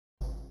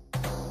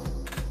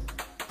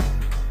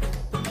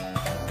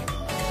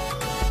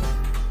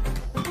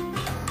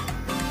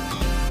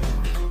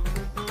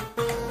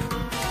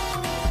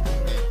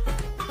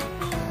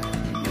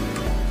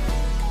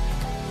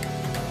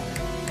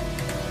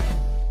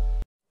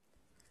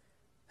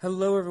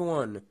Hello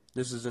everyone,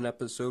 this is an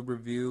episode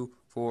review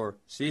for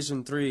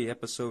Season 3,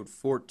 Episode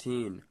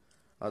 14,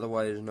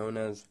 otherwise known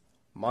as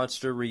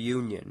Monster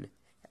Reunion.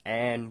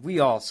 And we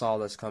all saw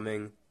this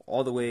coming,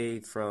 all the way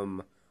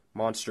from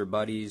Monster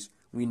Buddies.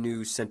 We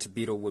knew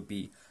Centipede would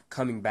be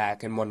coming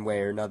back in one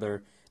way or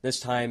another, this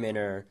time in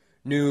a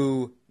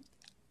new,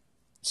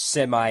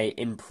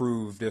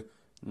 semi-improved,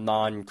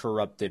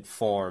 non-corrupted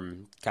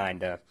form,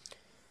 kinda.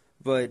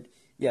 But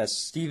yes,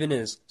 Steven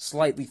has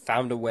slightly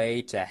found a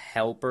way to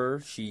help her.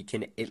 She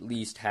can at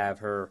least have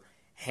her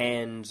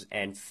hands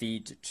and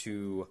feet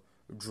to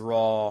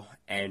draw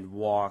and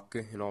walk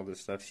and all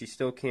this stuff. She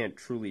still can't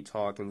truly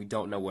talk, and we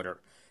don't know what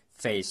her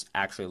face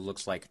actually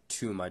looks like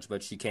too much,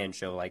 but she can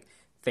show, like,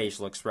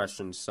 facial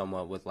expressions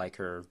somewhat with, like,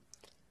 her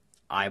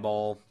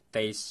eyeball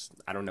face.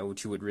 I don't know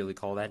what you would really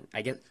call that.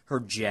 I guess her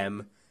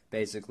gem,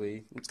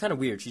 basically. It's kind of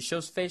weird. She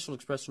shows facial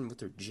expression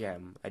with her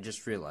gem. I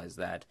just realized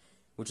that,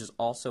 which is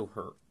also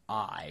her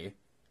eye,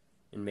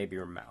 and maybe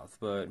her mouth,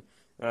 but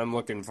I'm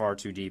looking far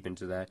too deep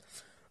into that.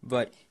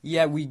 But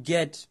yeah, we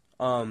get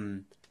a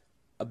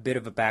bit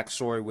of a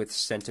backstory with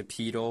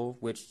Centipede,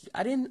 which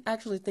I didn't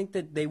actually think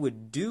that they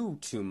would do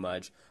too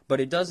much,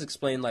 but it does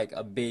explain like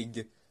a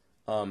big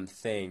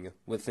thing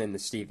within the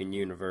Steven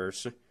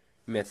universe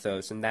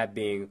mythos, and that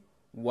being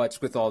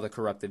what's with all the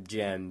corruptive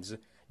gems.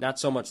 Not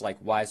so much like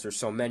why is there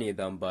so many of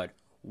them, but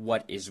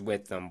what is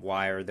with them?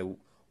 Why are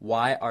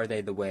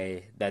they the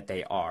way that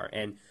they are?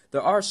 And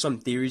there are some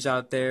theories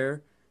out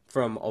there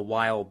from a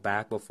while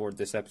back before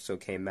this episode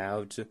came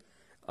out.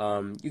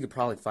 You could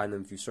probably find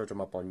them if you search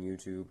them up on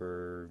YouTube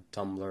or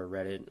Tumblr,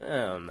 Reddit.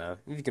 I don't know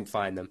if you can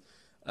find them.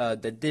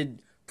 That did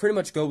pretty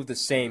much go with the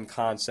same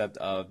concept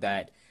of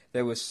that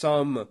there was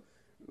some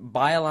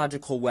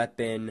biological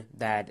weapon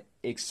that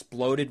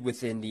exploded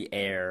within the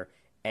air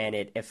and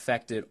it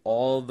affected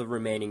all the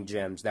remaining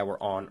gems that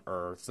were on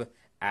Earth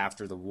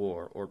after the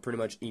war, or pretty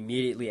much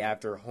immediately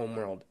after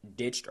Homeworld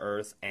ditched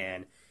Earth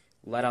and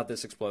let out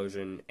this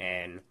explosion,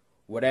 and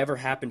whatever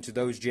happened to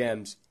those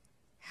gems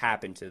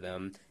happened to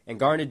them. And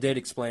Garnet did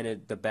explain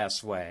it the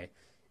best way.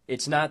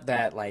 It's not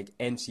that, like,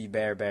 MC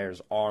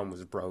Bear's arm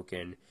was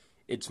broken.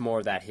 It's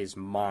more that his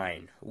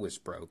mind was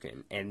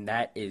broken. And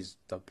that is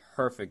the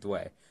perfect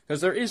way. Because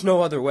there is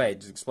no other way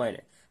to explain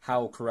it,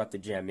 how corrupt the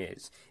gem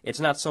is. It's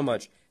not so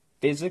much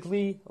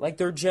physically like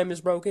their gem is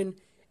broken.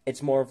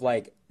 It's more of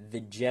like the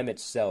gem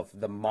itself,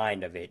 the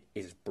mind of it,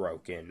 is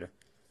broken.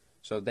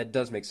 So that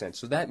does make sense.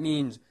 So that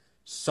means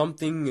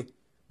something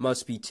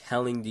must be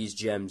telling these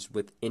gems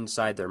with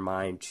inside their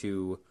mind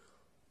to,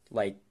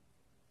 like,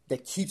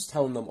 that keeps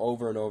telling them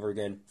over and over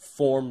again,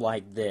 form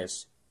like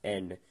this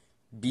and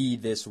be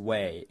this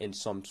way in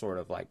some sort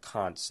of, like,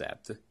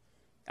 concept.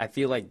 I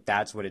feel like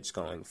that's what it's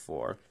going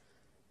for.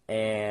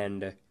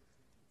 And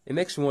it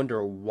makes me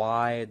wonder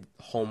why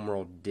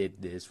Homeworld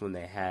did this when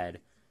they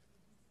had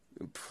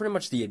pretty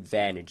much the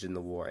advantage in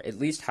the war, at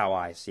least how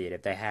I see it,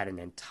 if they had an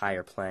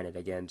entire planet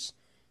against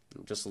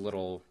just a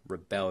little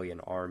rebellion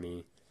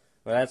army.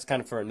 Well, that's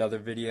kind of for another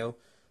video,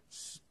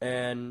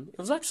 and it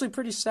was actually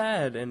pretty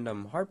sad and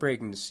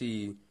heartbreaking to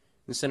see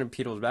the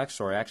Centipede's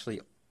backstory. I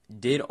actually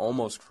did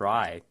almost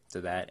cry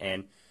to that,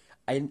 and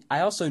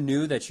I also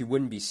knew that she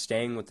wouldn't be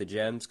staying with the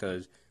gems,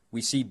 because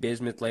we see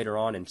Bismuth later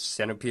on and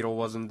Centipede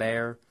wasn't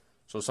there,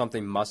 so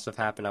something must have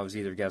happened. I was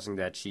either guessing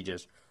that she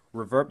just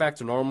revert back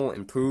to normal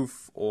and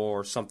poof,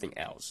 or something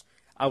else.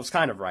 I was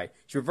kind of right.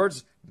 She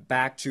reverts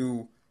back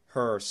to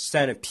her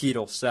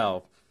centipedal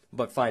self,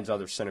 but finds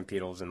other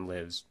centipedals and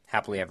lives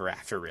happily ever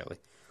after, really.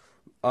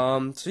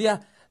 So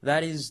yeah,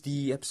 that is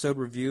the episode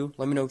review.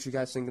 Let me know what you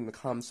guys think in the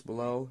comments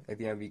below. If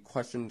you have any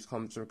questions,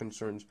 comments, or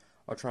concerns,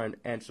 I'll try and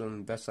answer them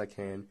the best I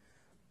can.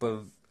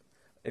 But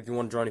if you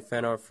want to draw any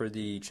fan art for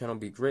the channel,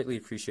 it'd be greatly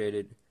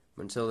appreciated.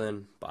 Until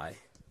then, bye.